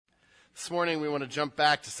This morning we want to jump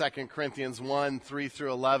back to 2 Corinthians 1, 3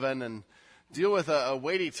 through 11 and deal with a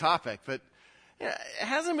weighty topic. But it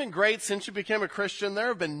hasn't been great since you became a Christian. There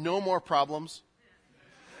have been no more problems.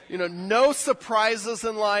 No surprises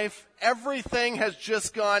in life. Everything has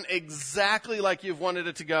just gone exactly like you've wanted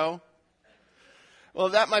it to go. Well,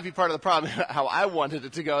 that might be part of the problem, how I wanted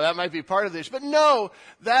it to go. That might be part of the issue. But no,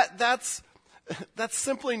 that's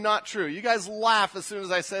simply not true. You guys laugh as soon as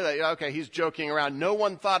I say that. Okay, he's joking around. No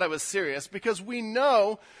one thought I was serious because we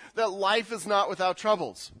know that life is not without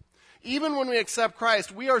troubles. Even when we accept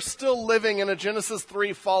Christ, we are still living in a Genesis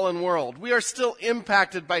 3 fallen world. We are still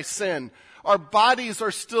impacted by sin. Our bodies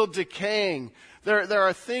are still decaying. There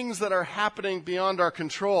are things that are happening beyond our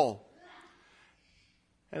control.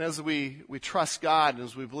 And as we trust God and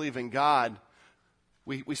as we believe in God,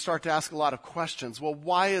 we start to ask a lot of questions. Well,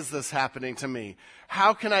 why is this happening to me?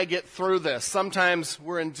 How can I get through this? Sometimes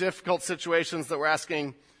we're in difficult situations that we're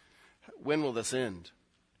asking, when will this end?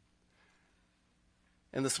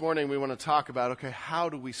 And this morning we want to talk about, okay, how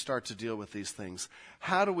do we start to deal with these things?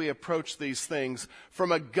 How do we approach these things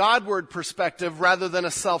from a Godward perspective rather than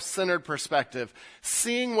a self-centered perspective?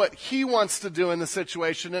 Seeing what He wants to do in the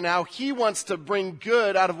situation and how He wants to bring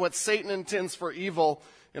good out of what Satan intends for evil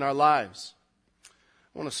in our lives.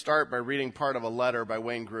 I want to start by reading part of a letter by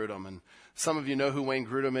Wayne Grudem. And some of you know who Wayne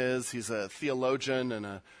Grudem is. He's a theologian and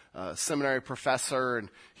a seminary professor, and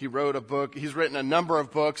he wrote a book. He's written a number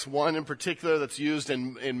of books. One in particular that's used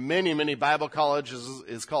in many, many Bible colleges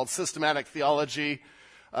is called Systematic Theology.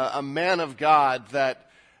 A man of God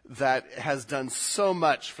that has done so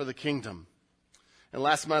much for the kingdom. And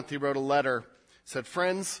last month he wrote a letter. He said,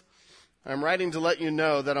 "Friends, I'm writing to let you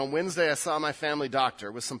know that on Wednesday I saw my family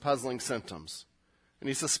doctor with some puzzling symptoms, and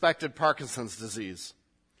he suspected Parkinson's disease.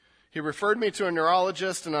 He referred me to a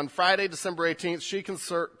neurologist, and on Friday, December 18th, she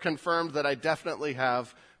confirmed that I definitely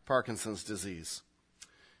have Parkinson's disease."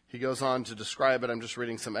 He goes on to describe it. I'm just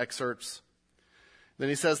reading some excerpts. Then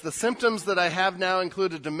he says, "The symptoms that I have now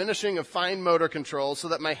include a diminishing of fine motor control so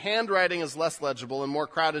that my handwriting is less legible and more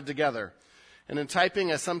crowded together. And in typing,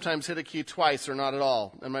 I sometimes hit a key twice or not at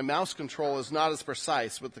all, and my mouse control is not as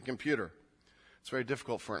precise with the computer. It's very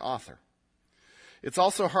difficult for an author. It's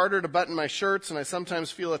also harder to button my shirts, and I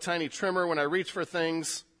sometimes feel a tiny tremor when I reach for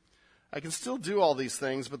things. I can still do all these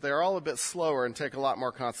things, but they are all a bit slower and take a lot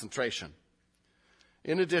more concentration.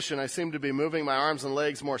 In addition, I seem to be moving my arms and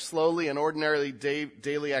legs more slowly in ordinarily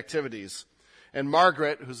daily activities. And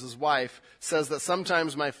Margaret, who's his wife, says that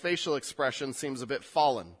sometimes my facial expression seems a bit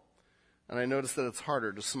fallen, and I notice that it's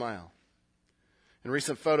harder to smile. In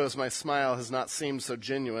recent photos, my smile has not seemed so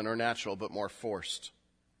genuine or natural, but more forced.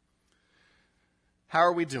 How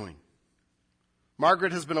are we doing?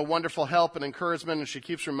 Margaret has been a wonderful help and encouragement, and she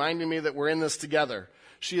keeps reminding me that we're in this together.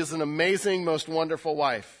 She is an amazing, most wonderful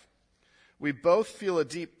wife. We both feel a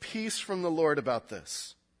deep peace from the Lord about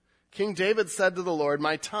this. King David said to the Lord,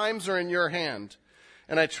 'My times are in your hand,'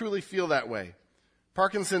 and I truly feel that way.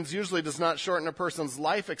 Parkinson's usually does not shorten a person's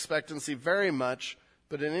life expectancy very much,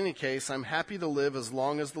 but in any case, I'm happy to live as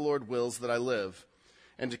long as the Lord wills that I live,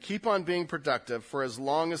 and to keep on being productive for as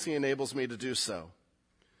long as He enables me to do so.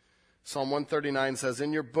 Psalm 139 says,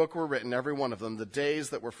 'In your book were written, every one of them, the days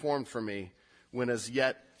that were formed for me, when as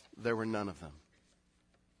yet there were none of them.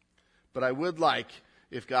 But I would like,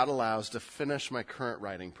 if God allows, to finish my current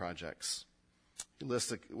writing projects.'" He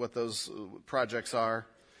lists what those projects are.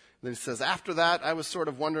 Then he says, "After that, I was sort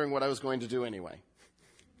of wondering what I was going to do anyway."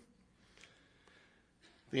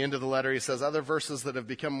 At the end of the letter, he says, "Other verses that have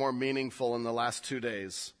become more meaningful in the last 2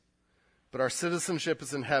 days. But our citizenship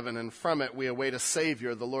is in heaven, and from it we await a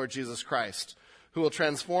Savior, the Lord Jesus Christ, who will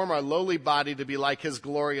transform our lowly body to be like His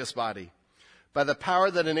glorious body, by the power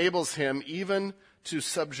that enables Him even to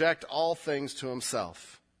subject all things to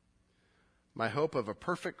Himself. My hope of a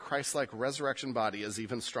perfect Christ-like resurrection body is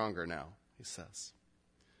even stronger now," he says.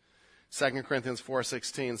 2 Corinthians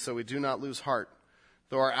 4:16, "So we do not lose heart.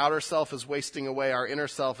 Though our outer self is wasting away, our inner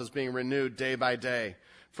self is being renewed day by day.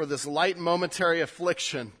 For this light momentary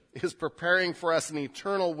affliction is preparing for us an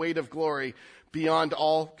eternal weight of glory beyond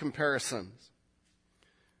all comparisons."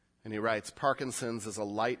 And he writes, "Parkinson's is a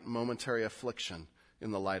light momentary affliction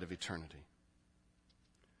in the light of eternity."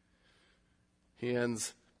 He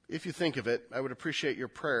ends, "If you think of it, I would appreciate your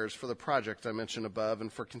prayers for the project I mentioned above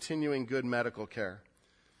and for continuing good medical care.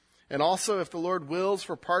 And also, if the Lord wills,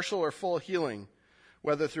 for partial or full healing,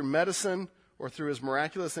 whether through medicine or through His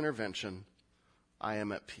miraculous intervention, I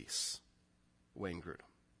am at peace." Wayne Grudem.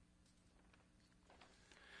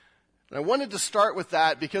 And I wanted to start with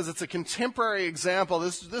that because it's a contemporary example.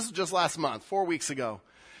 This is just last month, 4 weeks ago.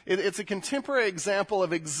 It's a contemporary example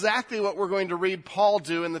of exactly what we're going to read Paul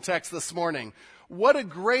do in the text this morning. What a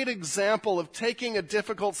great example of taking a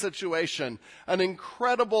difficult situation, an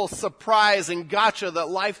incredible surprise and gotcha that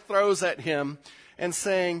life throws at him, and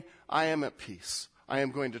saying, I am at peace. I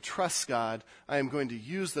am going to trust God. I am going to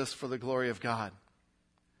use this for the glory of God.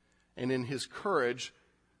 And in his courage,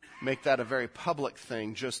 make that a very public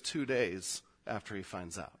thing just 2 days after he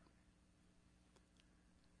finds out.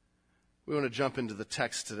 We want to jump into the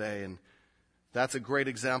text today, and that's a great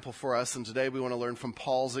example for us. And today we want to learn from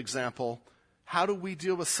Paul's example. How do we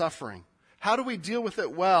deal with suffering? How do we deal with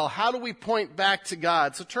it well? How do we point back to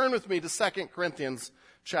God? So turn with me to 2 Corinthians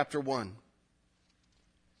chapter 1.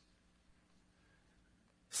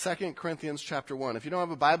 2 Corinthians chapter 1. If you don't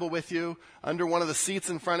have a Bible with you, under one of the seats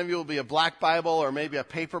in front of you will be a black Bible or maybe a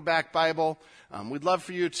paperback Bible. We'd love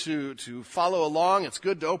for you to follow along. It's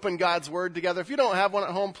good to open God's Word together. If you don't have one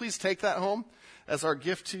at home, please take that home as our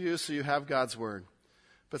gift to you so you have God's Word.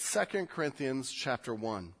 But 2 Corinthians chapter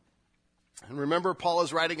 1. And remember, Paul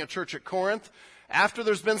is writing a church at Corinth after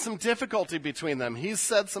there's been some difficulty between them. He's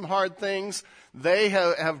said some hard things. They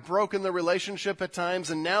have broken the relationship at times,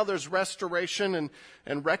 and now there's restoration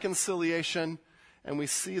and reconciliation. And we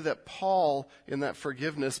see that Paul, in that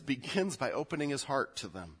forgiveness, begins by opening his heart to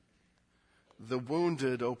them. The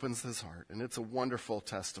wounded opens his heart, and it's a wonderful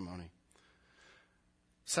testimony.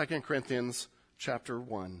 2 Corinthians chapter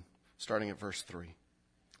 1, starting at verse 3.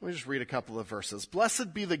 Let me just read a couple of verses.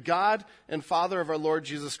 Blessed be the God and Father of our Lord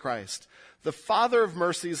Jesus Christ, the Father of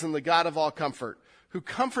mercies and the God of all comfort, who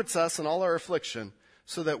comforts us in all our affliction,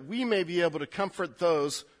 so that we may be able to comfort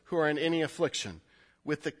those who are in any affliction,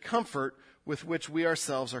 with the comfort with which we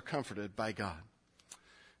ourselves are comforted by God.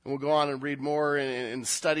 And we'll go on and read more and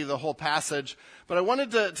study the whole passage. But I wanted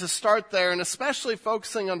to start there, and especially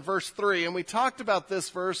focusing on verse 3. And we talked about this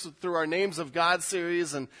verse through our Names of God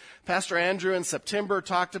series, and Pastor Andrew in September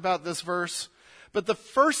talked about this verse. But the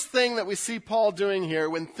first thing that we see Paul doing here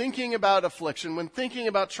when thinking about affliction, when thinking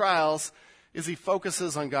about trials, is he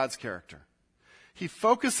focuses on God's character. He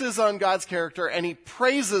focuses on God's character, and he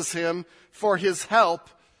praises him for his help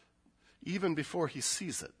even before he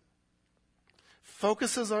sees it.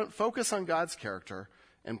 Focus on God's character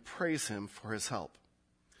and praise him for his help.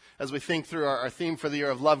 As we think through our theme for the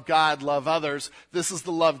year of love God, love others, this is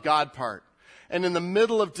the love God part. And in the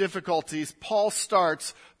middle of difficulties, Paul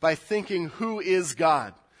starts by thinking, who is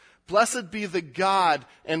God? Blessed be the God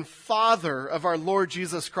and Father of our Lord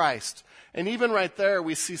Jesus Christ. And even right there,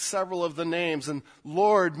 we see several of the names, and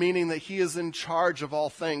Lord meaning that he is in charge of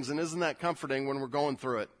all things. And isn't that comforting when we're going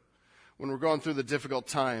through it, when we're going through the difficult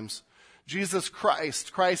times? Jesus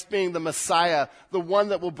Christ, Christ being the Messiah, the one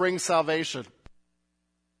that will bring salvation.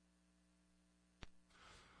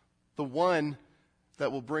 The one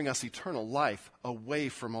that will bring us eternal life away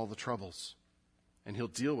from all the troubles. And he'll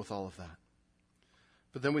deal with all of that.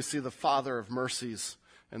 But then we see the Father of mercies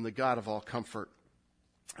and the God of all comfort.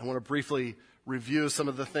 I want to briefly review some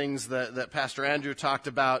of the things that Pastor Andrew talked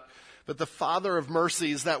about. But the Father of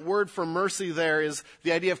mercies, that word for mercy there is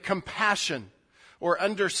the idea of compassion or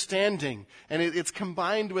understanding. And it's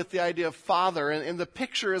combined with the idea of father. And the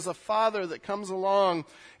picture is a father that comes along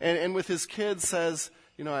and with his kids says,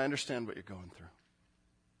 you know, I understand what you're going through.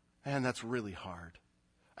 And that's really hard.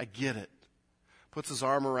 I get it. Puts his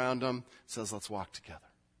arm around them, says, let's walk together.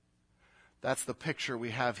 That's the picture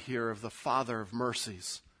we have here of the Father of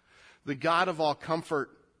mercies. The God of all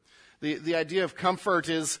comfort. The idea of comfort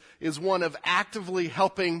is one of actively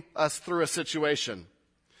helping us through a situation.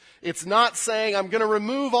 It's not saying, I'm going to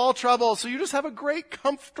remove all trouble so you just have a great,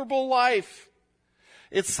 comfortable life.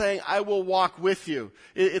 It's saying, I will walk with you.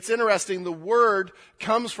 It's interesting, the word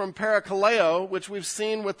comes from parakaleo, which we've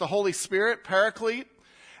seen with the Holy Spirit, paraclete.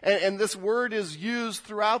 And this word is used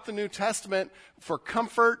throughout the New Testament for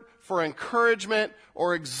comfort, for encouragement,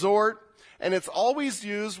 or exhort. And it's always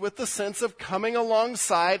used with the sense of coming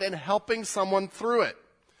alongside and helping someone through it.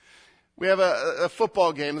 We have a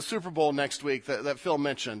football game, the Super Bowl next week that Phil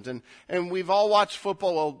mentioned. And we've all watched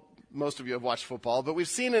football. Well, most of you have watched football, but we've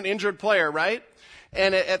seen an injured player, right?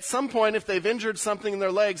 And at some point, if they've injured something in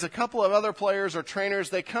their legs, a couple of other players or trainers,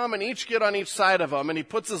 they come and each get on each side of them, and he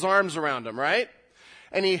puts his arms around them, right?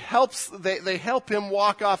 And they help him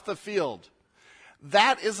walk off the field.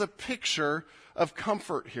 That is a picture of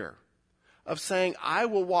comfort here, of saying, I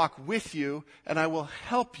will walk with you and I will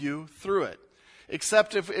help you through it.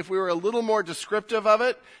 Except if we were a little more descriptive of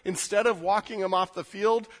it, instead of walking him off the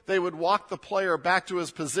field, they would walk the player back to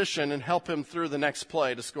his position and help him through the next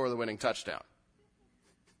play to score the winning touchdown.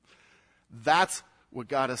 That's what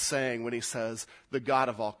God is saying when he says, the God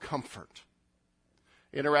of all comfort.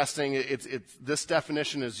 Interesting, this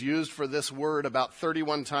definition is used for this word about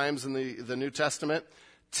 31 times in the New Testament.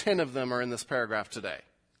 10 of them are in this paragraph today.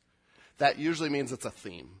 That usually means it's a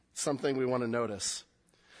theme, something we want to notice.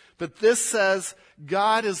 But this says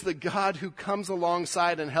God is the God who comes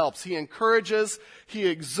alongside and helps. He encourages, He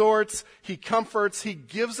exhorts, He comforts, He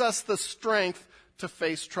gives us the strength to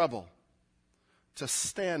face trouble, to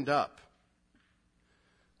stand up.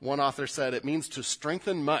 One author said it means to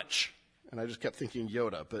strengthen much. And I just kept thinking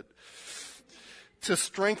Yoda, but to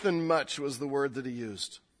strengthen much was the word that he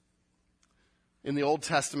used. In the Old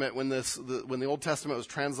Testament, when the Old Testament was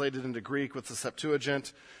translated into Greek with the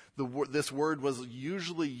Septuagint, this word was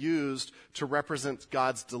usually used to represent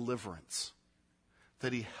God's deliverance,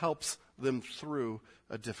 that He helps them through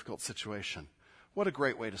a difficult situation. What a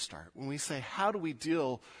great way to start. When we say, how do we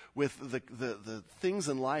deal with the things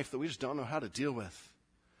in life that we just don't know how to deal with?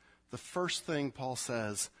 The first thing Paul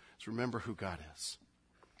says is remember who God is.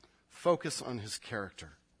 Focus on His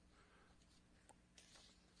character.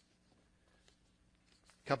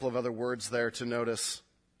 A couple of other words there to notice.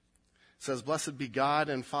 It says, blessed be God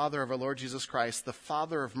and Father of our Lord Jesus Christ, the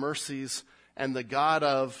Father of mercies and the God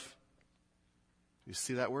of, you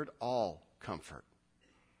see that word? All comfort.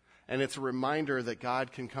 And it's a reminder that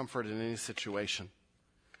God can comfort in any situation.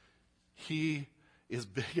 He is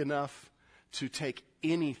big enough to take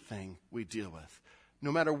anything we deal with.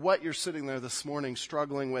 No matter what you're sitting there this morning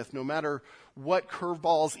struggling with, no matter what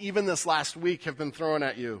curveballs even this last week have been thrown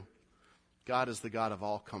at you, God is the God of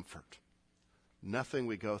all comfort. Nothing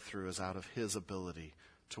we go through is out of His ability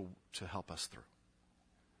to help us through.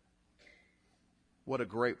 What a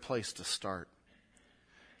great place to start.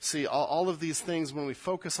 See, all of these things, when we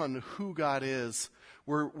focus on who God is,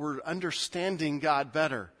 we're understanding God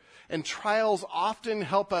better. And trials often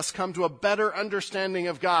help us come to a better understanding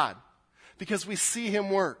of God because we see Him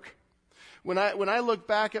work. When I look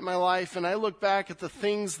back at my life and I look back at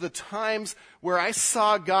the times where I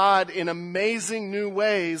saw God in amazing new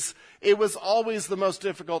ways, it was always the most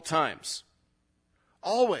difficult times.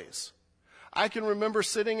 Always. I can remember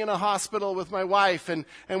sitting in a hospital with my wife and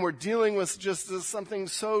we're dealing with just something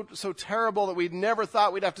so terrible that we'd never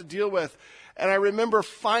thought we'd have to deal with. And I remember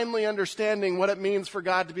finally understanding what it means for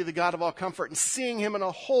God to be the God of all comfort and seeing Him in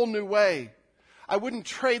a whole new way. I wouldn't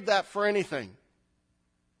trade that for anything.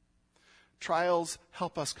 Trials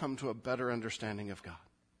help us come to a better understanding of God.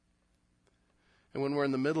 And when we're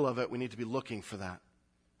in the middle of it, we need to be looking for that.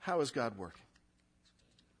 How is God working?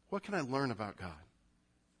 What can I learn about God?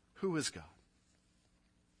 Who is God?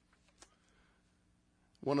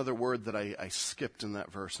 One other word that I skipped in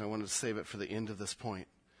that verse, and I wanted to save it for the end of this point.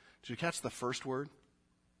 Did you catch the first word?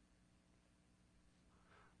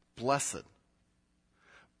 Blessed.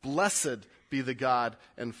 Blessed be the God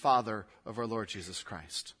and Father of our Lord Jesus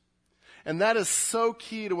Christ. And that is so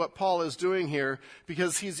key to what Paul is doing here,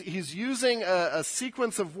 because he's using a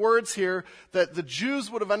sequence of words here that the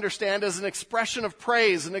Jews would have understood as an expression of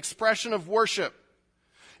praise, an expression of worship.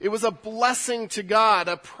 It was a blessing to God,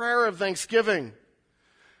 a prayer of thanksgiving.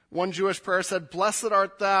 One Jewish prayer said, blessed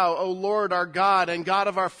art thou, O Lord our God, and God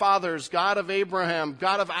of our fathers, God of Abraham,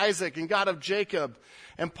 God of Isaac, and God of Jacob.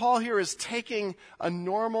 And Paul here is taking a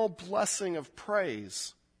normal blessing of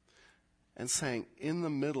praise and saying, in the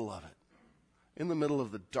middle of it, in the middle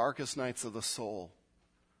of the darkest nights of the soul,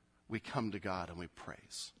 we come to God and we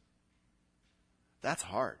praise. That's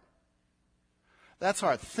hard. That's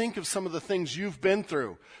hard. Think of some of the things you've been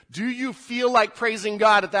through. Do you feel like praising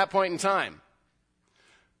God at that point in time?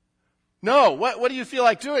 No. What do you feel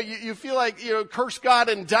like doing? You feel like, curse God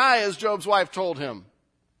and die, as Job's wife told him.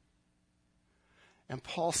 And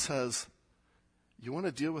Paul says, you want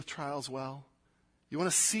to deal with trials well? You want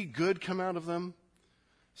to see good come out of them?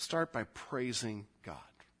 Start by praising God.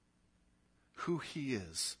 Who He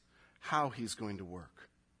is, how He's going to work.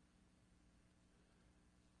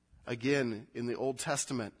 Again, in the Old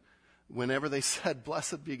Testament, whenever they said,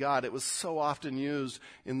 blessed be God, it was so often used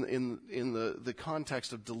in the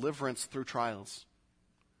context of deliverance through trials,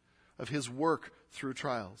 of His work through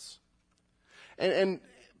trials. And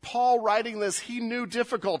Paul writing this, he knew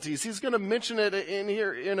difficulties. He's going to mention it in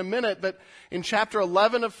here in a minute, but in chapter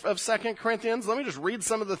 11 of 2 Corinthians, let me just read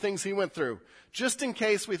some of the things he went through, just in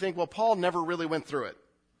case we think, well, Paul never really went through it.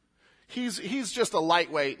 He's just a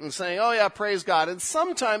lightweight and saying, oh yeah, praise God. And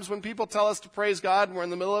sometimes when people tell us to praise God and we're in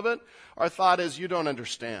the middle of it, our thought is, you don't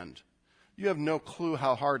understand. You have no clue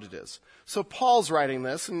how hard it is. So Paul's writing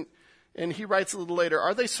this, and he writes a little later,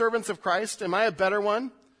 are they servants of Christ? Am I a better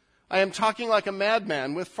one? I am talking like a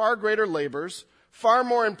madman, with far greater labors, far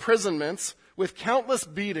more imprisonments, with countless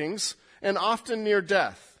beatings, and often near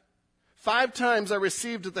death. 5 times I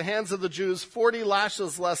received at the hands of the Jews 40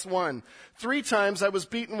 lashes less one. 3 times I was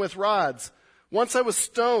beaten with rods. Once I was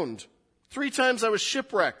stoned. 3 times I was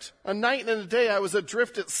shipwrecked. A night and a day I was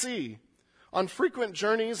adrift at sea. On frequent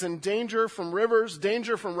journeys in danger from rivers,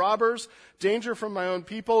 danger from robbers, danger from my own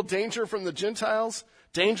people, danger from the Gentiles,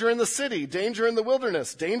 danger in the city, danger in the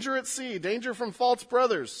wilderness, danger at sea, danger from false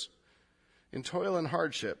brothers. In toil and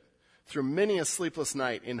hardship, through many a sleepless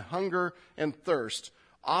night, in hunger and thirst,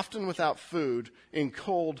 often without food, in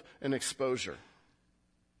cold and exposure.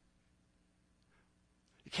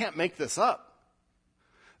 You can't make this up.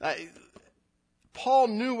 Paul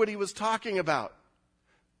knew what he was talking about.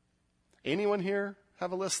 Anyone here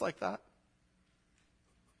have a list like that?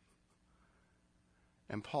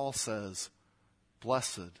 And Paul says,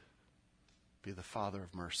 "Blessed be the Father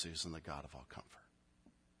of mercies and the God of all comfort."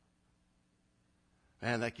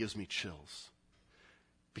 Man, that gives me chills.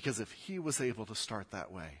 Because if he was able to start that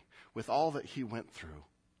way, with all that he went through,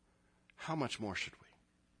 how much more should we?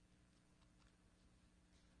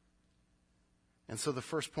 And so the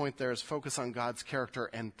first point there is focus on God's character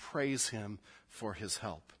and praise him for his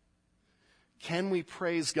help. Can we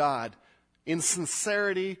praise God in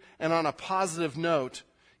sincerity and on a positive note,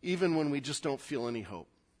 even when we just don't feel any hope?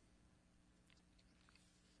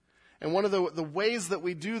 And one of the ways that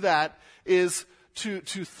we do that is to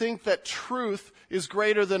think that truth is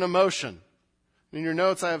greater than emotion. In your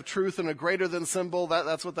notes, I have truth and a greater than symbol.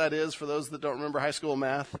 That's what that is for those that don't remember high school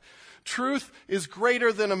math. Truth is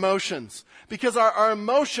greater than emotions. Because our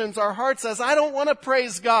emotions, our heart says, I don't want to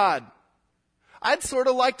praise God. I'd sort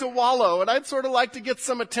of like to wallow, and I'd sort of like to get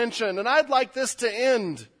some attention, and I'd like this to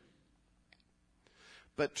end.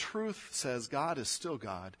 But truth says God is still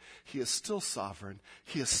God. He is still sovereign.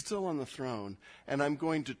 He is still on the throne. And I'm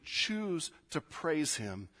going to choose to praise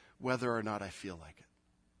him whether or not I feel like it.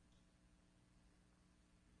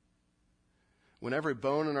 When every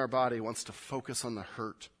bone in our body wants to focus on the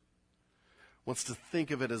hurt, wants to think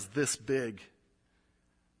of it as this big,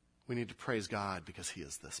 we need to praise God because he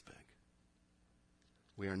is this big.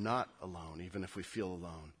 We are not alone, even if we feel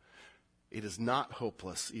alone. It is not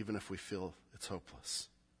hopeless, even if we feel it's hopeless.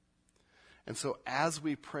 And so as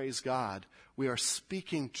we praise God, we are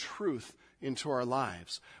speaking truth into our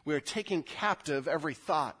lives. We are taking captive every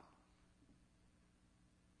thought.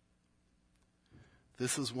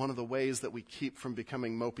 This is one of the ways that we keep from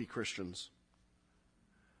becoming mopey Christians.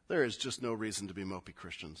 There is just no reason to be mopey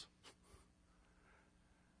Christians.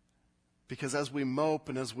 Because as we mope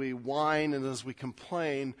and as we whine and as we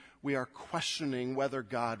complain, we are questioning whether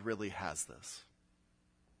God really has this.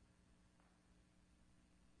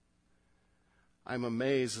 I'm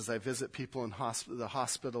amazed as I visit people in the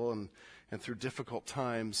hospital and through difficult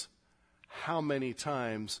times, how many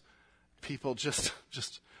times people just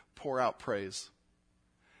pour out praise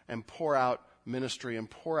and pour out ministry and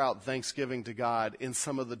pour out thanksgiving to God in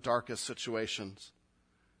some of the darkest situations.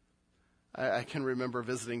 I can remember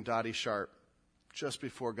visiting Dottie Sharp just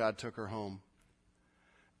before God took her home.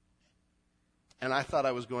 And I thought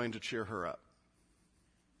I was going to cheer her up.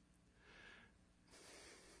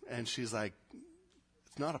 And she's like,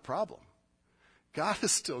 it's not a problem. God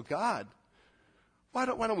is still God. Why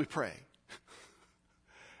don't we pray?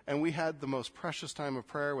 And we had the most precious time of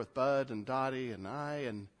prayer with Bud and Dottie and I,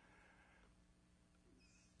 and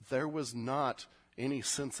there was not any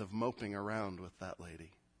sense of moping around with that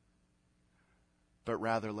lady. But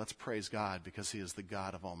rather, let's praise God because he is the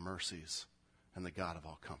God of all mercies and the God of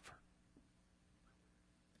all comfort.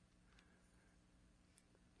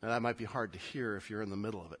 Now, that might be hard to hear if you're in the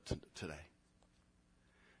middle of it today.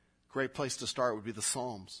 Great place to start would be the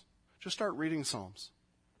Psalms. Just start reading Psalms,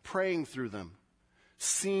 praying through them,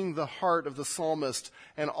 seeing the heart of the psalmist,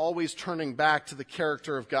 and always turning back to the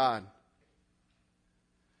character of God.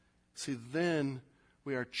 See, then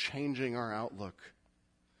we are changing our outlook.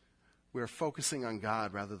 We are focusing on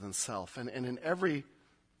God rather than self. And in every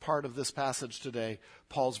part of this passage today,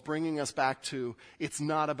 Paul's bringing us back to, it's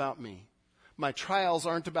not about me. My trials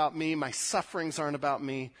aren't about me. My sufferings aren't about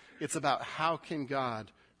me. It's about how can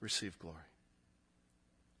God receive glory.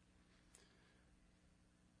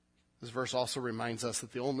 This verse also reminds us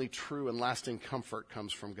that the only true and lasting comfort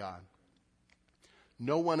comes from God.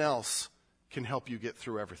 No one else can help you get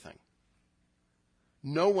through everything.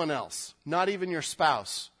 No one else, not even your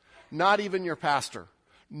spouse, not even your pastor.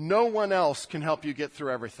 No one else can help you get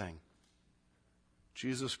through everything.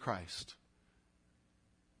 Jesus Christ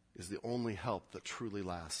is the only help that truly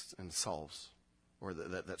lasts and solves, or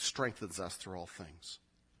that strengthens us through all things.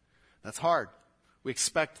 That's hard. We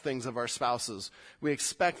expect things of our spouses. We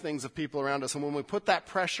expect things of people around us. And when we put that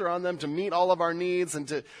pressure on them to meet all of our needs and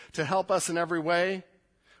to help us in every way,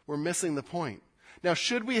 we're missing the point. Now,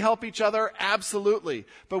 should we help each other? Absolutely.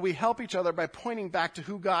 But we help each other by pointing back to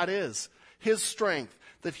who God is, his strength,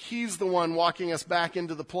 that he's the one walking us back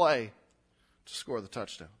into the play to score the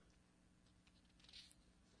touchdown.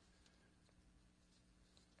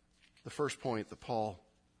 The first point that Paul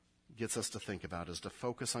gets us to think about is to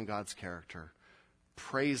focus on God's character,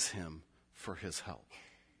 praise him for his help.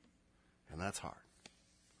 And that's hard.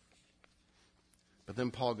 But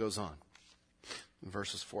then Paul goes on in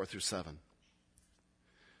verses 4 through 7.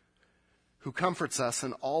 Who comforts us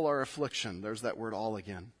in all our affliction, there's that word all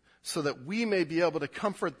again, so that we may be able to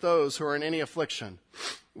comfort those who are in any affliction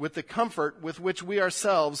with the comfort with which we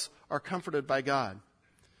ourselves are comforted by God.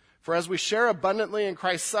 For as we share abundantly in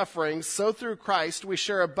Christ's sufferings, so through Christ we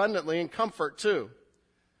share abundantly in comfort too.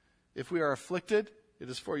 If we are afflicted, it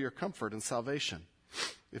is for your comfort and salvation.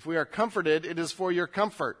 If we are comforted, it is for your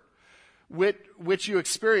comfort, which you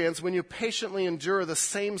experience when you patiently endure the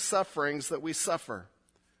same sufferings that we suffer.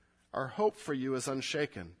 Our hope for you is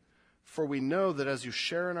unshaken, for we know that as you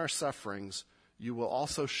share in our sufferings, you will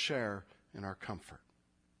also share in our comfort.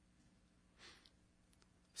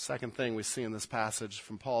 Second thing we see in this passage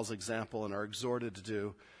from Paul's example and are exhorted to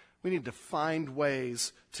do, we need to find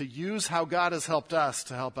ways to use how God has helped us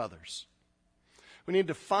to help others. We need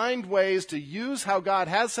to find ways to use how God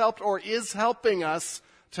has helped or is helping us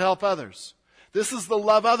to help others. This is the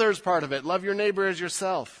love others part of it. Love your neighbor as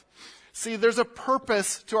yourself. See, there's a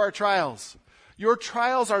purpose to our trials. Your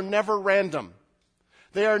trials are never random.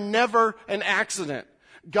 They are never an accident.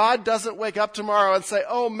 God doesn't wake up tomorrow and say,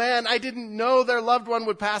 oh man, I didn't know their loved one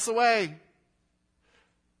would pass away.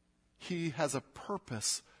 He has a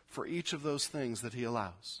purpose for each of those things that he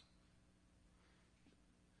allows.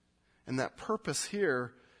 And that purpose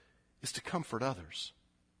here is to comfort others.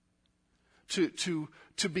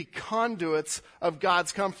 To be conduits of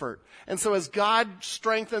God's comfort. And so as God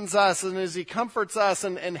strengthens us and as he comforts us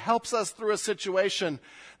and helps us through a situation,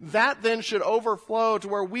 that then should overflow to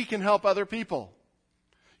where we can help other people.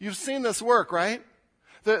 You've seen this work, right?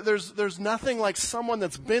 There's nothing like someone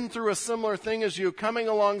that's been through a similar thing as you coming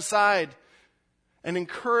alongside and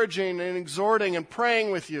encouraging and exhorting and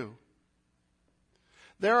praying with you.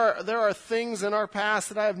 There are things in our past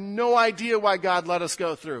that I have no idea why God let us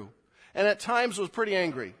go through. And at times was pretty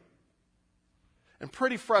angry and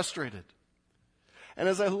pretty frustrated. And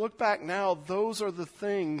as I look back now, those are the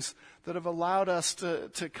things that have allowed us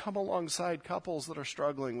to come alongside couples that are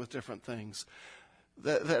struggling with different things.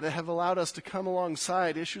 That have allowed us to come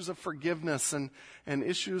alongside issues of forgiveness and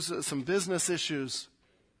issues, some business issues.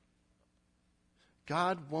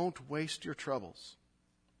 God won't waste your troubles.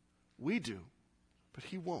 We do, but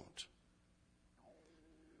he won't.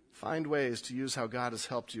 Find ways to use how God has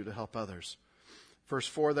helped you to help others. Verse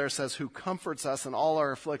 4 there says, who comforts us in all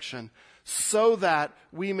our affliction, so that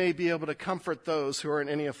we may be able to comfort those who are in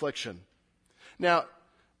any affliction. Now,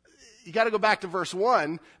 you got to go back to verse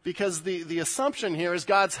 1, because the assumption here is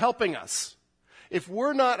God's helping us. If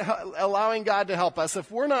we're not allowing God to help us,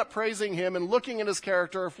 if we're not praising him and looking at his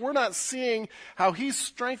character, if we're not seeing how he's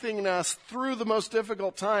strengthening us through the most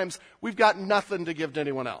difficult times, we've got nothing to give to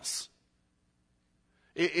anyone else.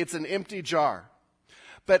 It's an empty jar.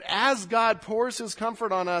 But as God pours his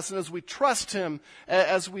comfort on us and as we trust him,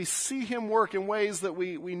 as we see him work in ways that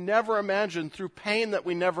we never imagined, through pain that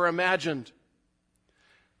we never imagined,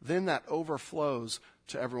 then that overflows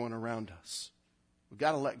to everyone around us. We've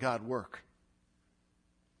got to let God work.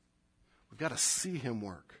 We've got to see him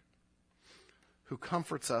work, who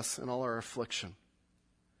comforts us in all our affliction.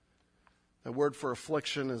 The word for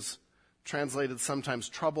affliction is translated sometimes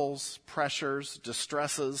troubles, pressures,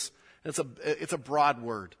 distresses. It's a broad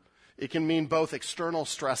word. It can mean both external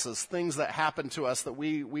stresses, things that happen to us that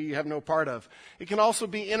we have no part of. It can also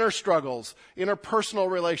be inner struggles, interpersonal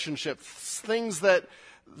relationships, things that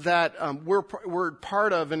we're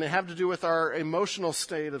part of and have to do with our emotional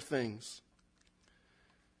state of things.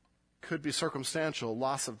 Could be circumstantial,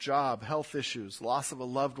 loss of job, health issues, loss of a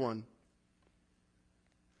loved one.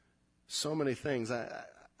 So many things.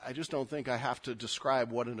 I just don't think I have to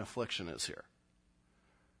describe what an affliction is here,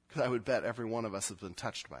 because I would bet every one of us has been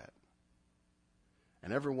touched by it.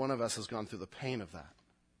 And every one of us has gone through the pain of that.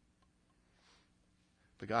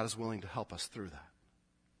 But God is willing to help us through that,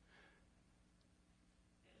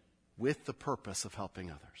 with the purpose of helping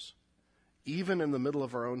others. Even in the middle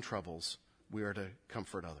of our own troubles, we are to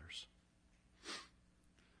comfort others.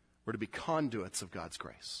 We're to be conduits of God's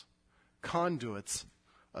grace, conduits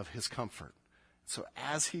of his comfort. So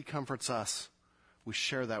as he comforts us, we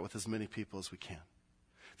share that with as many people as we can.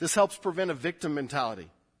 This helps prevent a victim mentality.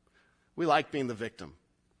 We like being the victim.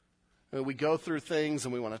 We go through things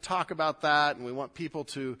and we want to talk about that, and we want people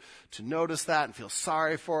to notice that and feel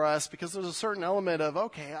sorry for us, because there's a certain element of,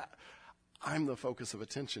 okay, I'm the focus of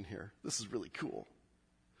attention here. This is really cool,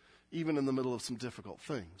 even in the middle of some difficult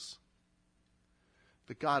things.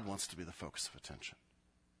 But God wants to be the focus of attention.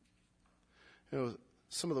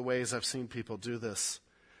 Some of the ways I've seen people do this,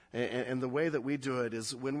 and the way that we do it,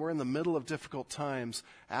 is when we're in the middle of difficult times,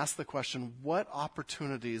 ask the question, what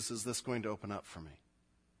opportunities is this going to open up for me?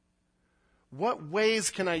 What ways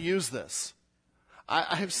can I use this?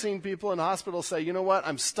 I have seen people in hospitals say, you know what,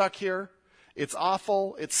 I'm stuck here. It's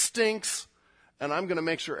awful. It stinks. And I'm going to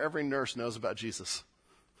make sure every nurse knows about Jesus.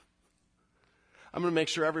 I'm going to make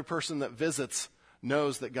sure every person that visits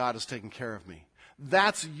knows that God is taking care of me.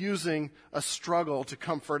 That's using a struggle to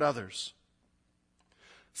comfort others.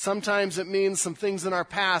 Sometimes it means some things in our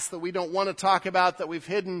past that we don't want to talk about, that we've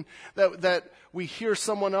hidden, that we hear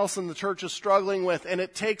someone else in the church is struggling with, and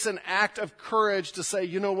it takes an act of courage to say,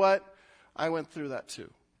 you know what, I went through that too.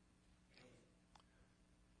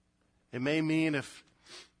 It may mean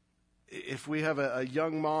if we have a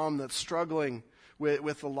young mom that's struggling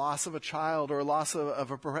with the loss of a child or a loss of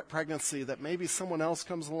a pregnancy, that maybe someone else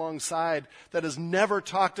comes alongside that has never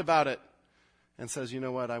talked about it and says, you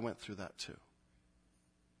know what, I went through that too.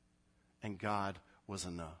 And God was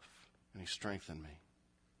enough, and he strengthened me.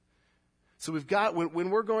 So we've got,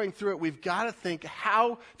 when we're going through it, we've got to think,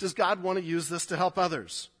 how does God want to use this to help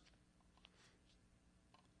others?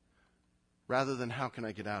 Rather than, how can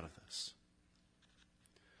I get out of this?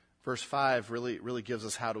 Verse 5 really gives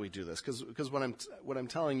us how do we do this, because what I'm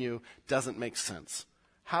telling you doesn't make sense.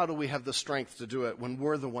 How do we have the strength to do it when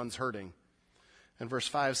we're the ones hurting? And verse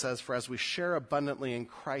 5 says, for as we share abundantly in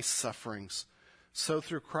Christ's sufferings, so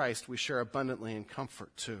through Christ we share abundantly in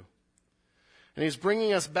comfort too. And he's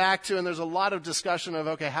bringing us back to, and there's a lot of discussion of,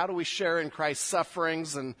 okay, how do we share in Christ's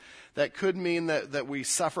sufferings? And that could mean that we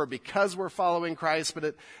suffer because we're following Christ, but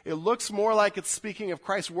it looks more like it's speaking of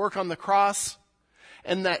Christ's work on the cross,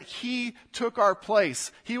 and that he took our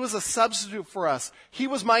place. He was a substitute for us. He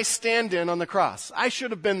was my stand-in on the cross. I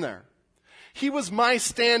should have been there. He was my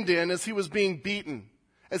stand-in as he was being beaten,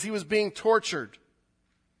 as he was being tortured,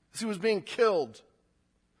 as he was being killed.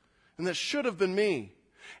 And that should have been me.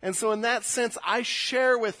 And so in that sense, I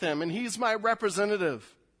share with him, and he's my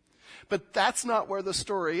representative. But that's not where the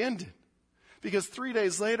story ended. Because 3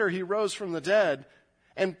 days later, he rose from the dead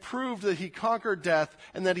and proved that he conquered death,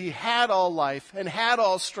 and that he had all life and had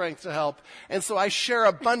all strength to help. And so I share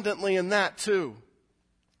abundantly in that too.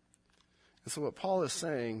 And so what Paul is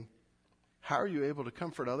saying, how are you able to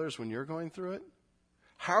comfort others when you're going through it?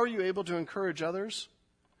 How are you able to encourage others?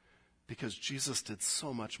 Because Jesus did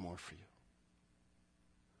so much more for you.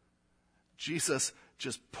 Jesus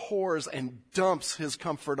just pours and dumps his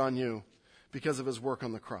comfort on you because of his work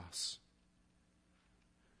on the cross.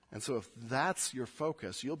 And so if that's your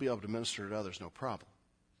focus, you'll be able to minister to others, no problem.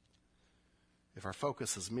 If our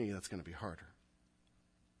focus is me, that's going to be harder.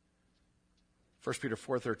 1 Peter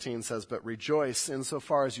 4:13 says, but rejoice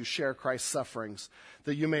insofar as you share Christ's sufferings,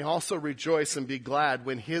 that you may also rejoice and be glad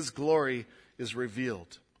when his glory is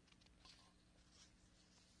revealed.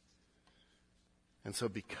 And so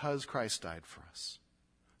because Christ died for us,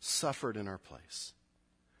 suffered in our place,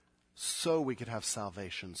 so we could have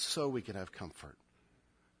salvation, so we could have comfort,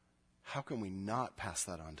 how can we not pass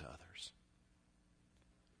that on to others?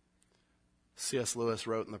 C.S. Lewis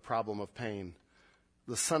wrote in The Problem of Pain,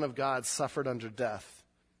 the Son of God suffered unto death,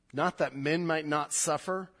 not that men might not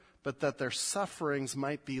suffer, but that their sufferings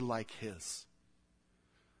might be like his.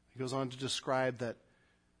 He goes on to describe that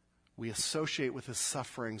we associate with his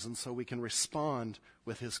sufferings, and so we can respond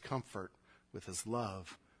with his comfort, with his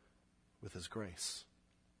love, with his grace.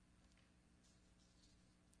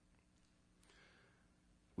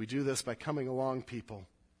 We do this by coming along people.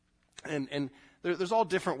 And there's all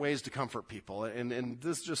different ways to comfort people. And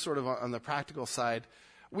this just sort of on the practical side.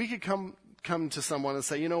 We could come to someone and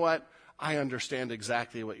say, you know what? I understand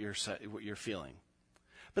exactly what you're feeling.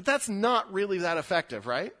 But that's not really that effective,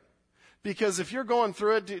 right? Because if you're going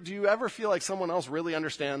through it, do you ever feel like someone else really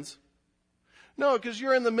understands? No, because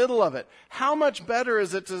you're in the middle of it. How much better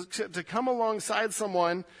is it to come alongside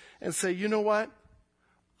someone and say, you know what?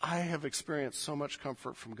 I have experienced so much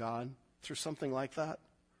comfort from God through something like that.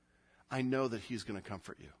 I know that he's going to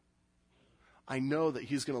comfort you. I know that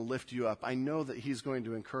he's going to lift you up. I know that he's going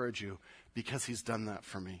to encourage you because he's done that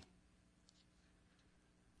for me.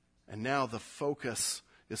 And now the focus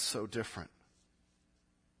is so different.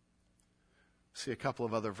 See a couple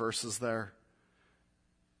of other verses there.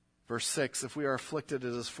 Verse 6, if we are afflicted,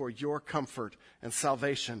 it is for your comfort and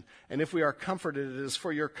salvation. And if we are comforted, it is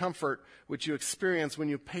for your comfort, which you experience when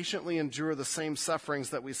you patiently endure the same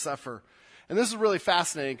sufferings that we suffer. And this is really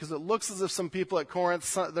fascinating because it looks as if some people at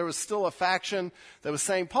Corinth, there was still a faction that was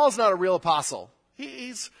saying, Paul's not a real apostle.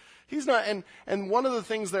 He's not. And one of the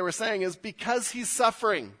things they were saying is because he's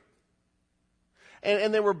suffering.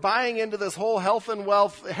 And they were buying into this whole health and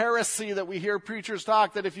wealth heresy that we hear preachers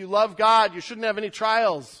talk, that if you love God, you shouldn't have any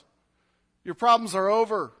trials. Your problems are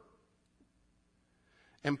over.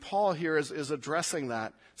 And Paul here is addressing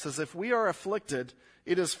that. Says, if we are afflicted,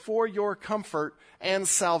 it is for your comfort and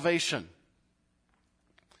salvation.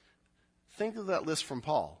 Think of that list from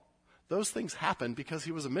Paul. Those things happened because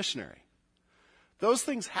he was a missionary. Those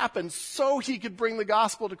things happened so he could bring the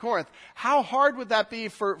gospel to Corinth. How hard would that be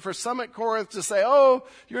for some at Corinth to say, oh,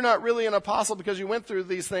 you're not really an apostle because you went through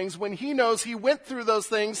these things, when he knows he went through those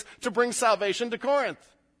things to bring salvation to Corinth?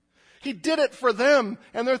 He did it for them,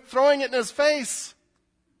 and they're throwing it in his face.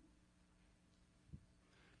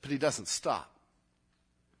 But he doesn't stop.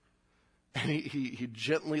 And he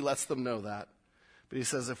gently lets them know that. But he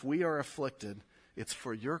says, if we are afflicted, it's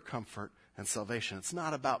for your comfort and salvation. It's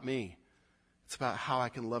not about me. It's about how I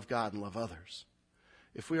can love God and love others.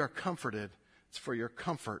 If we are comforted, it's for your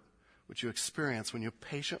comfort, which you experience when you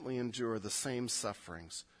patiently endure the same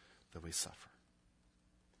sufferings that we suffer.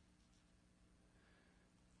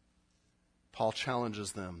 Paul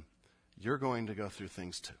challenges them. You're going to go through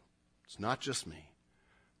things too. It's not just me.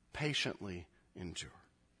 Patiently endure.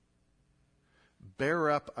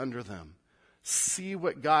 Bear up under them. See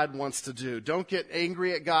what God wants to do. Don't get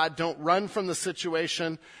angry at God. Don't run from the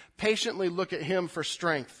situation. Patiently look at him for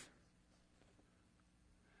strength.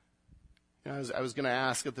 You know, I was going to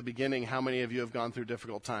ask at the beginning how many of you have gone through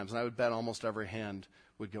difficult times, and I would bet almost every hand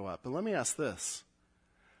would go up. But let me ask this.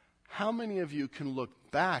 How many of you can look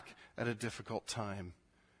back at a difficult time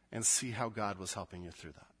and see how God was helping you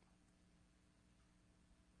through that?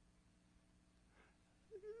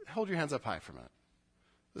 Hold your hands up high for a minute.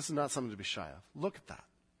 This is not something to be shy of. Look at that.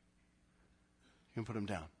 You can put them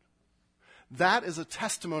down. That is a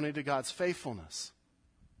testimony to God's faithfulness.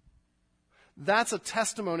 That's a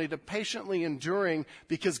testimony to patiently enduring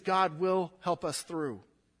because God will help us through.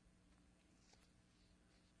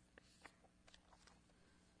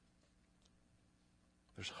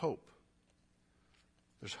 There's hope.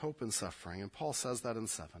 There's hope in suffering. And Paul says that in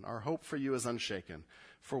 7. Our hope for you is unshaken.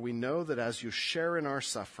 For we know that as you share in our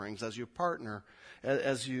sufferings, as you partner,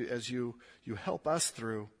 as you help us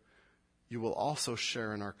through, you will also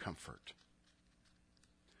share in our comfort.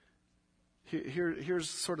 Here's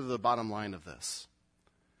sort of the bottom line of this.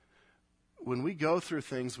 When we go through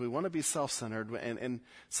things, we want to be self-centered, and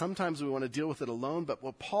sometimes we want to deal with it alone. But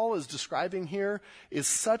what Paul is describing here is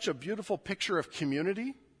such a beautiful picture of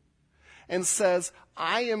community, and says,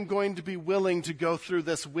 I am going to be willing to go through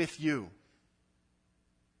this with you,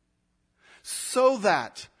 so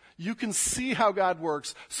that you can see how God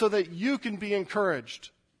works, so that you can be encouraged.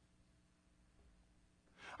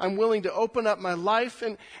 I'm willing to open up my life,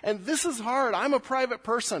 and this is hard. I'm a private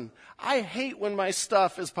person. I hate when my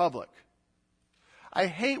stuff is public. I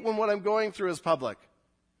hate when what I'm going through is public.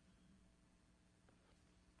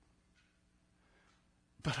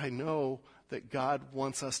 But I know that God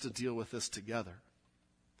wants us to deal with this together.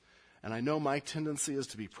 And I know my tendency is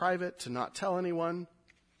to be private, to not tell anyone.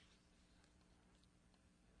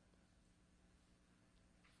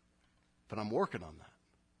 But I'm working on that.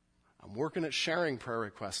 I'm working at sharing prayer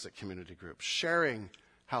requests at community groups, sharing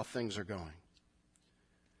how things are going.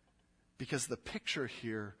 Because the picture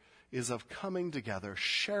here is of coming together,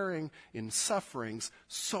 sharing in sufferings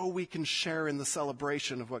so we can share in the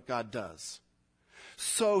celebration of what God does,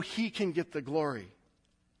 so he can get the glory.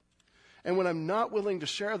 And when I'm not willing to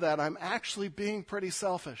share that, I'm actually being pretty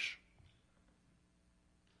selfish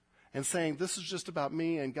and saying, this is just about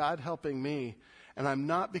me and God helping me, and I'm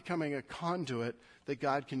not becoming a conduit that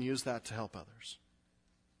God can use that to help others.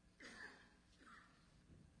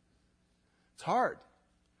 It's hard.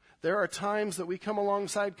 There are times that we come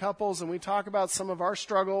alongside couples and we talk about some of our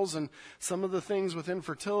struggles and some of the things with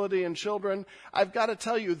infertility and children. I've got to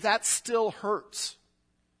tell you, that still hurts.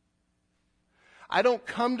 I don't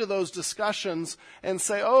come to those discussions and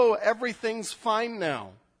say, oh, everything's fine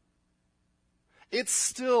now. It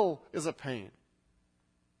still is a pain.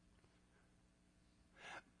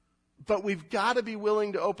 But we've got to be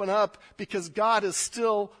willing to open up because God is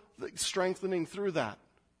still strengthening through that.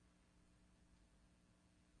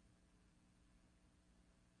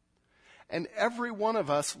 And every one of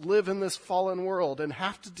us live in this fallen world and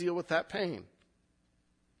have to deal with that pain.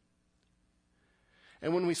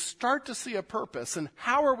 And when we start to see a purpose and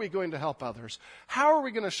how are we going to help others? How are we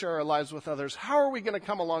going to share our lives with others? How are we going to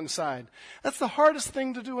come alongside? That's the hardest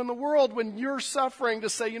thing to do in the world when you're suffering, to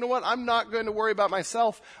say, you know what, I'm not going to worry about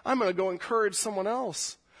myself. I'm going to go encourage someone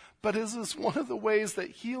else. But this is one of the ways that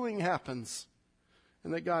healing happens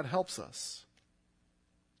and that God helps us.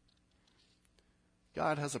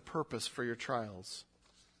 God has a purpose for your trials.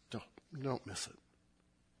 Don't miss it.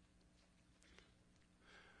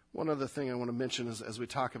 One other thing I want to mention is, as we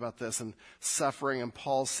talk about this and suffering, and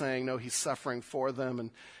Paul's saying, no, he's suffering for them,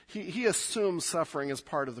 and he assumes suffering is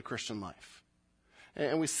part of the Christian life.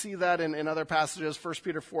 And we see that in other passages, 1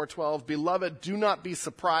 Peter 4:12, "Beloved, do not be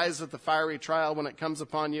surprised at the fiery trial when it comes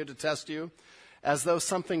upon you to test you, as though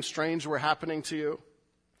something strange were happening to you."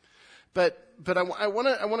 But I want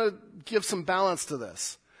to give some balance to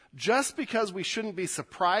this. Just because we shouldn't be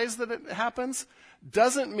surprised that it happens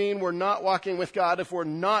doesn't mean we're not walking with God if we're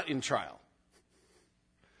not in trial.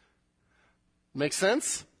 Make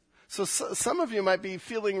sense? So some of you might be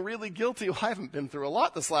feeling really guilty. Well, I haven't been through a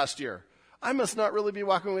lot this last year. I must not really be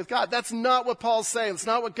walking with God. That's not what Paul's saying. It's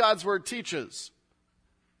not what God's word teaches.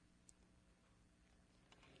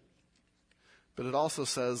 But it also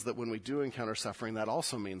says that when we do encounter suffering, that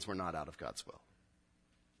also means we're not out of God's will.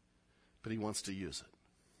 But he wants to use it.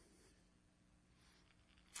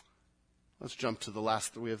 Let's jump to the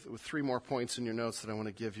last. We have 3 more points in your notes that I want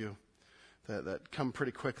to give you that come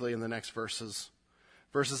pretty quickly in the next verses.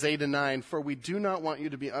 Verses 8 and 9, "For we do not want you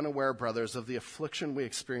to be unaware, brothers, of the affliction we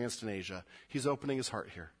experienced in Asia." He's opening his heart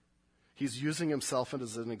here. He's using himself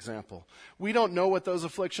as an example. We don't know what those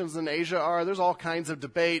afflictions in Asia are. There's all kinds of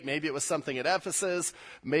debate. Maybe it was something at Ephesus.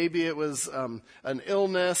 Maybe it was an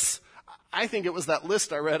illness. I think it was that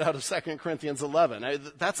list I read out of 2 Corinthians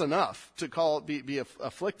 11. That's enough to call it be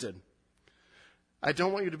afflicted. "I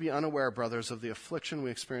don't want you to be unaware, brothers, of the affliction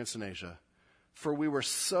we experienced in Asia. For we were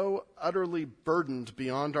so utterly burdened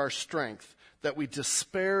beyond our strength that we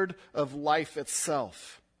despaired of life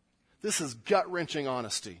itself." This is gut-wrenching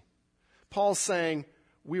honesty. Paul's saying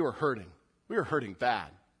we were hurting. We were hurting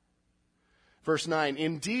bad. Verse 9,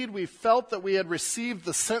 "Indeed, we felt that we had received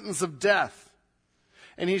the sentence of death."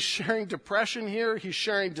 And he's sharing depression here. He's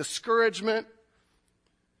sharing discouragement.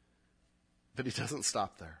 But he doesn't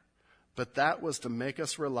stop there. "But that was to make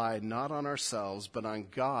us rely not on ourselves, but on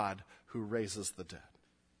God who raises the dead."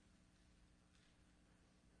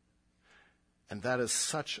 And that is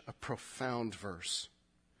such a profound verse.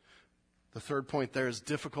 The third point there is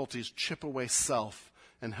difficulties chip away self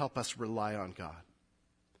and help us rely on God.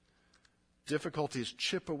 Difficulties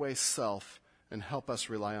chip away self and help us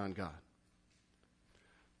rely on God.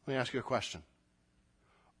 Let me ask you a question.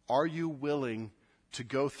 Are you willing to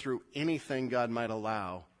go through anything God might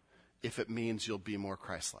allow if it means you'll be more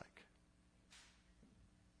Christ-like?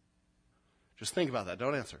 Just think about that.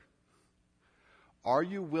 Don't answer. Are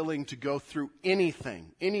you willing to go through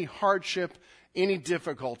anything, any hardship, any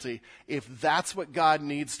difficulty, if that's what God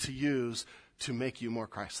needs to use to make you more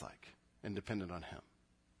Christ-like and dependent on him?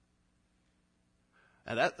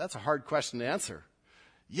 And that's a hard question to answer.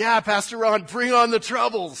 Yeah, Pastor Ron, bring on the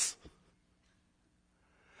troubles.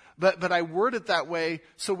 But I word it that way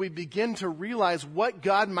so we begin to realize what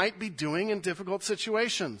God might be doing in difficult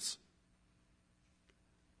situations.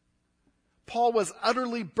 Paul was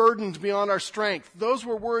utterly burdened beyond our strength. Those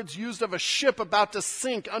were words used of a ship about to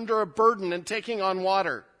sink under a burden and taking on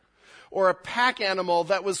water. Or a pack animal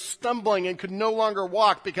that was stumbling and could no longer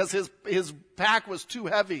walk because his pack was too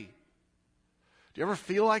heavy. Do you ever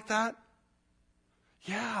feel like that?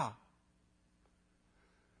 Yeah.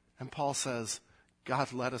 And Paul says,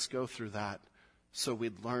 God let us go through that so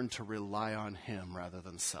we'd learn to rely on him rather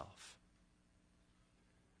than self.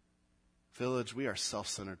 Village, we are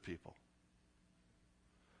self-centered people.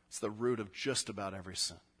 It's the root of just about every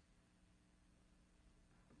sin.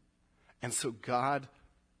 And so God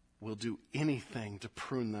will do anything to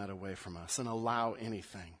prune that away from us and allow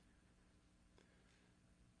anything.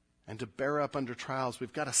 And to bear up under trials,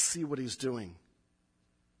 we've got to see what he's doing.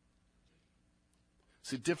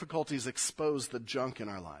 See, difficulties expose the junk in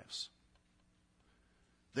our lives.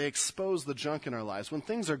 They expose the junk in our lives. When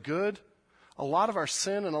things are good, a lot of our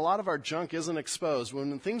sin and a lot of our junk isn't exposed.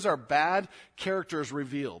 When things are bad, character is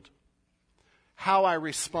revealed. How I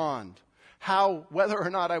respond. Whether or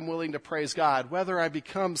not I'm willing to praise God. Whether I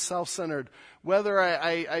become self-centered. Whether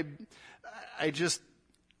I just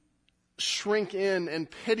shrink in and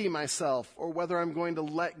pity myself. Or whether I'm going to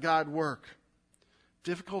let God work.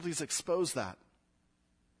 Difficulties expose that.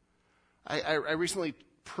 I recently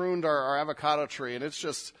pruned our avocado tree, and it's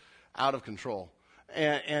just out of control.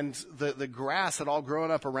 and the grass had all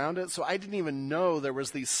grown up around it, so I didn't even know there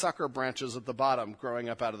was these sucker branches at the bottom growing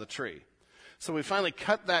up out of the tree. So we finally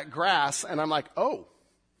cut that grass, and I'm like, oh,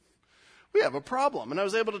 we have a problem. And I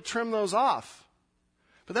was able to trim those off.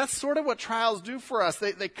 But that's sort of what trials do for us.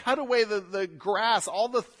 They cut away the grass, all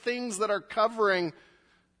the things that are covering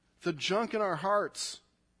the junk in our hearts.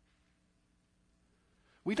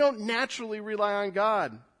 We don't naturally rely on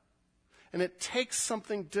God. And it takes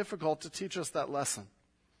something difficult to teach us that lesson.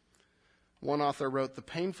 One author wrote, "The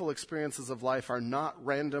painful experiences of life are not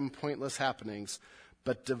random, pointless happenings,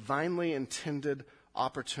 but divinely intended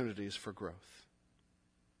opportunities for growth."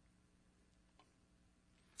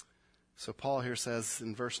 So Paul here says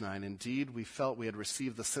in verse 9, "Indeed, we felt we had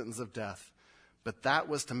received the sentence of death, but that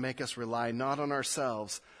was to make us rely not on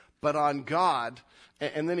ourselves, but on God."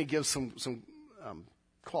 And then he gives some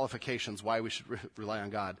qualifications why we should rely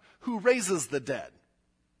on God, who raises the dead.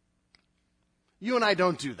 You and I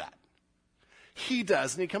don't do that. He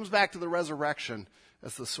does, and he comes back to the resurrection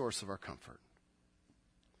as the source of our comfort.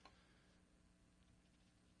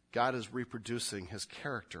 God is reproducing his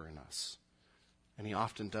character in us, and he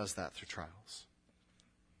often does that through trials.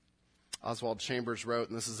 Oswald Chambers wrote,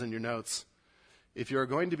 and this is in your notes, "If you are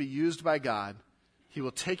going to be used by God, he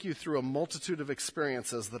will take you through a multitude of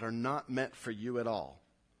experiences that are not meant for you at all.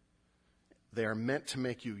 They are meant to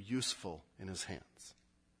make you useful in his hands."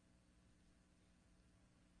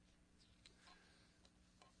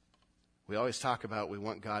 We always talk about we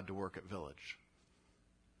want God to work at Village.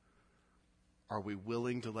 Are we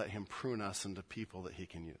willing to let him prune us into people that he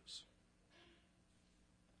can use?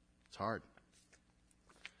 It's hard.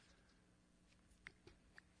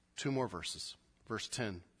 2 more verses. Verse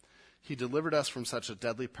 10. "He delivered us from such a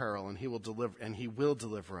deadly peril, and he will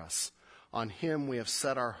deliver us. On him we have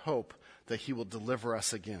set our hope that he will deliver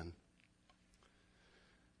us again."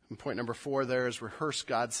 And point number 4 there is rehearse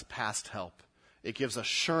God's past help. It gives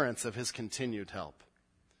assurance of his continued help.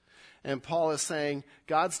 And Paul is saying,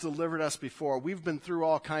 God's delivered us before. We've been through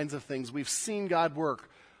all kinds of things. We've seen God work.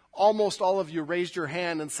 Almost all of you raised your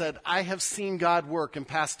hand and said, "I have seen God work in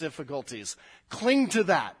past difficulties." Cling to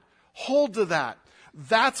that. Hold to that.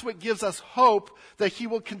 That's what gives us hope that he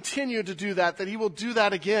will continue to do that he will do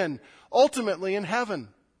that again, ultimately in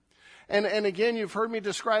heaven. And again, you've heard me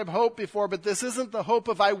describe hope before, but this isn't the hope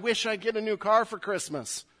of, I wish I get a new car for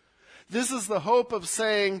Christmas. This is the hope of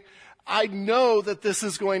saying, I know that this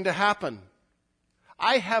is going to happen.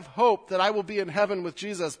 I have hope that I will be in heaven with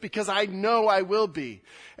Jesus because I know I will be.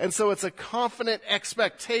 And so it's a confident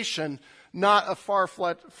expectation, not a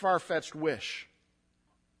far-fetched wish.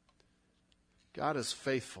 God is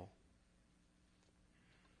faithful.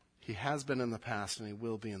 He has been in the past and he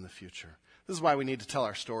will be in the future. This is why we need to tell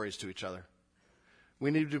our stories to each other.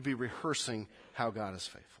 We need to be rehearsing how God is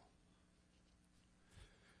faithful.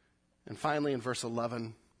 And finally, in verse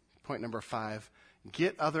 11, point number 5,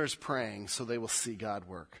 get others praying so they will see God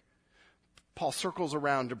work. Paul circles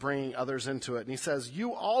around to bring others into it, and he says,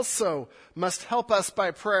 "You also must help us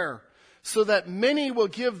by prayer, so that many will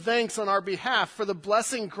give thanks on our behalf for the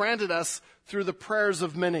blessing granted us through the prayers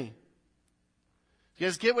of many." You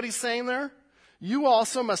guys get what he's saying there? You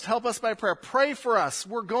also must help us by prayer. Pray for us.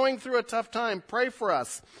 We're going through a tough time. Pray for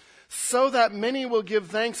us, so that many will give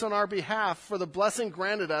thanks on our behalf for the blessing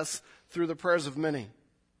granted us through the prayers of many.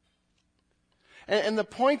 And the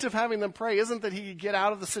point of having them pray isn't that he could get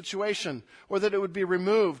out of the situation or that it would be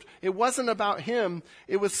removed. It wasn't about him.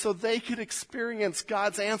 It was so they could experience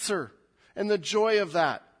God's answer and the joy of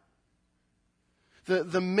that.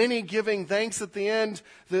 The many giving thanks at the end,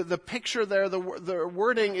 the picture there, the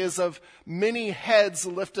wording is of many heads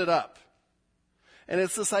lifted up. And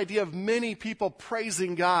it's this idea of many people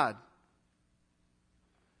praising God.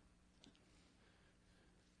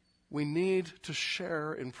 We need to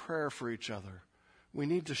share in prayer for each other. We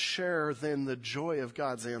need to share then the joy of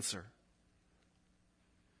God's answer.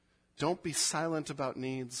 Don't be silent about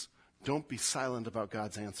needs. Don't be silent about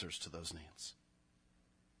God's answers to those needs.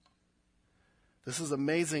 This is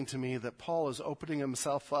amazing to me that Paul is opening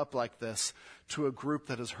himself up like this to a group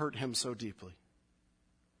that has hurt him so deeply.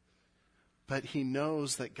 But he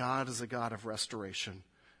knows that God is a God of restoration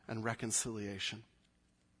and reconciliation.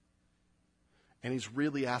 And he's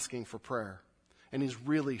really asking for prayer. And he's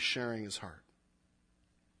really sharing his heart.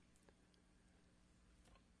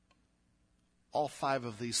 All 5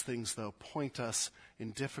 of these things, though, point us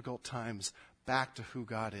in difficult times back to who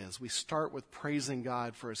God is. We start with praising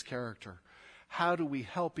God for his character. How do we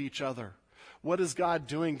help each other? What is God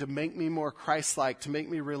doing to make me more Christ-like, to make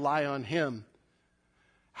me rely on him?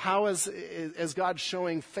 How is God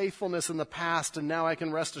showing faithfulness in the past, and now I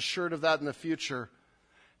can rest assured of that in the future?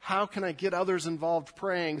 How can I get others involved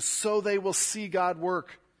praying so they will see God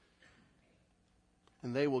work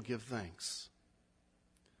and they will give thanks?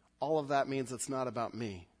 All of that means it's not about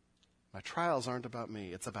me. My trials aren't about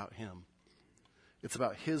me. It's about Him. It's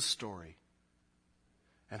about His story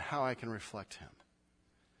and how I can reflect Him.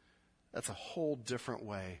 That's a whole different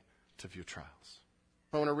way to view trials.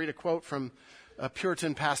 I want to read a quote from a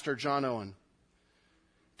Puritan pastor, John Owen.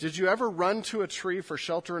 Did you ever run to a tree for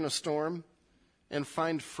shelter in a storm and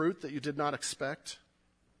find fruit that you did not expect?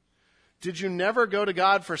 Did you never go to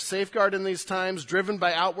God for safeguard in these times, driven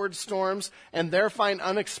by outward storms, and there find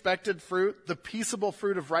unexpected fruit, the peaceable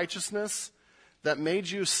fruit of righteousness, that made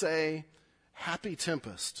you say, happy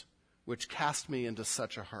tempest, which cast me into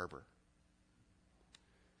such a harbor?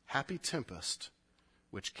 Happy tempest,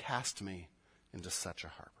 which cast me into such a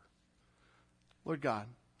harbor. Lord God,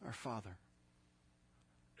 our Father,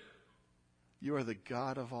 You are the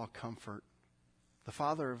God of all comfort, the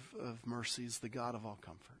Father of mercies, the God of all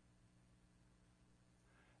comfort.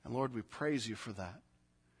 And Lord, we praise You for that.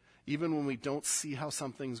 Even when we don't see how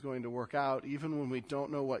something's going to work out, even when we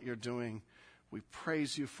don't know what You're doing, we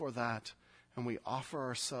praise You for that, and we offer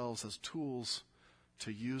ourselves as tools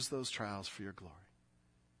to use those trials for Your glory,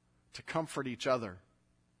 to comfort each other,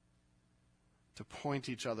 to point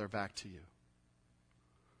each other back to You.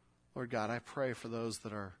 Lord God, I pray for those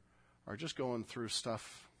that are just going through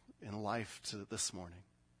stuff in life this morning,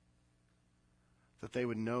 that they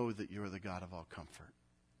would know that You are the God of all comfort,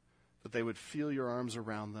 that they would feel Your arms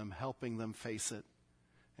around them, helping them face it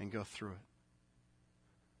and go through it,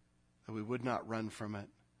 that we would not run from it,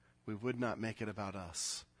 we would not make it about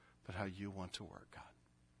us, but how You want to work, God.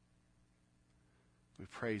 We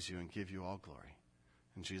praise You and give You all glory.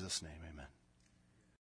 In Jesus' name, amen.